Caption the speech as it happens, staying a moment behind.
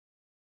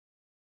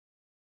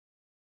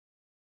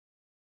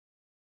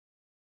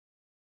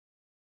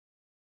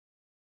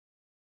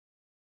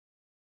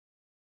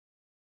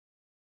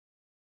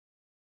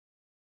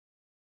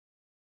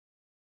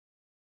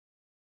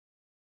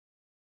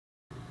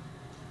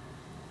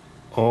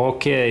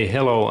Okay,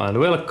 hello and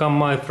welcome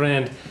my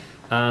friend,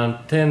 and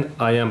then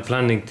I am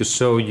planning to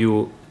show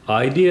you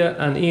idea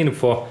and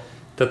info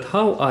that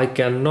how I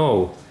can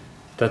know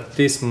that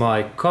this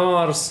my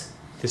car's,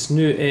 this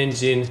new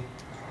engine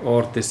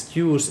or this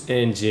used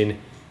engine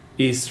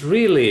is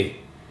really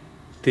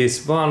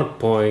this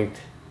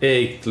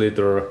 1.8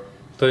 liter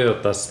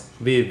Toyota's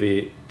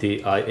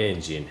VVT-i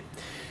engine.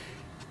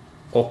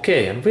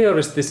 Okay, and where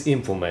is this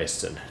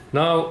information?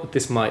 Now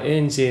this my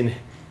engine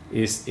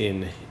is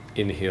in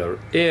here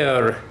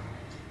air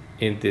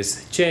in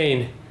this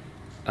chain,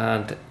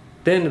 and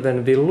then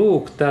when we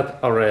look that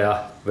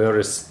area where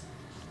is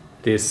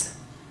this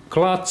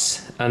clutch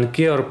and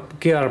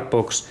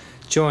gearbox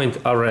joint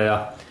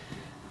area,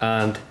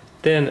 and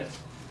then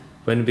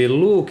when we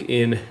look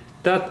in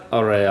that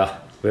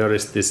area where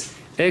is this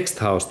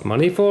exhaust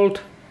manifold,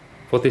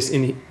 what is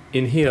in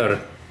here,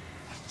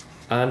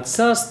 and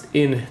just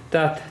in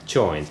that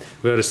joint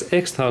where is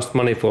exhaust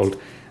manifold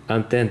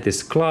and then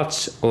this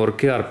clutch or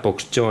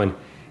gearbox joint,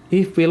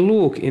 if we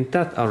look in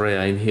that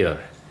area in here,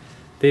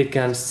 we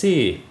can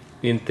see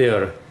in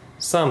there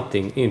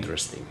something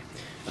interesting.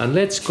 And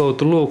let's go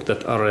to look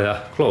that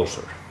area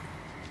closer.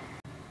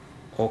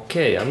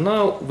 Okay, and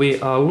now we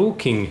are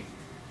looking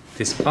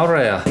this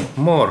area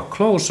more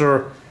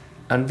closer,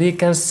 and we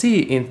can see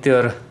in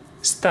there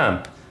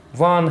stamp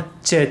one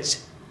jet,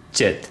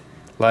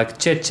 like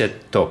jet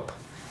top,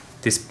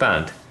 this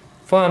band,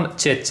 one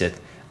jet.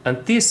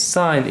 And this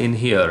sign in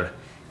here,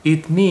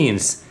 it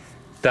means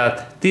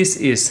that this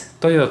is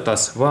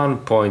Toyota's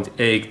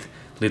 1.8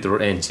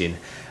 liter engine.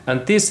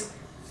 And this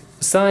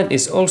sign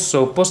is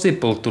also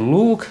possible to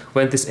look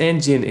when this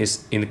engine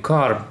is in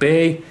car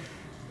bay,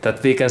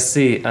 that we can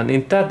see. And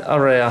in that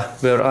area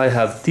where I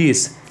have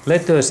these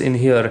letters in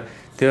here,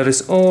 there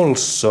is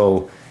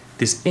also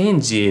this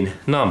engine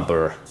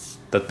number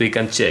that we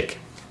can check.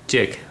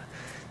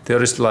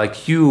 There is like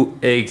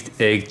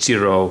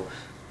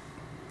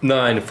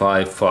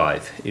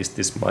U880955 is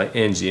this my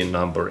engine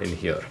number in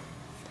here.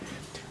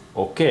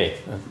 Okay,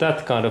 and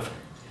that kind of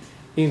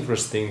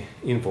interesting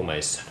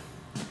information.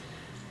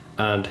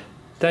 And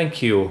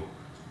thank you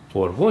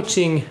for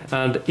watching,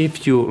 and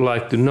if you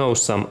like to know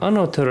some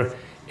another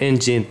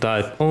engine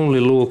type,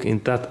 only look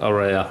in that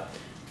area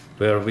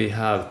where we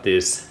have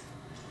this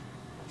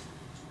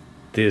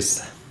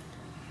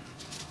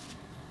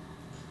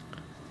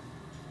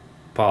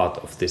part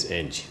of this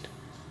engine.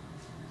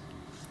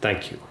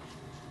 Thank you.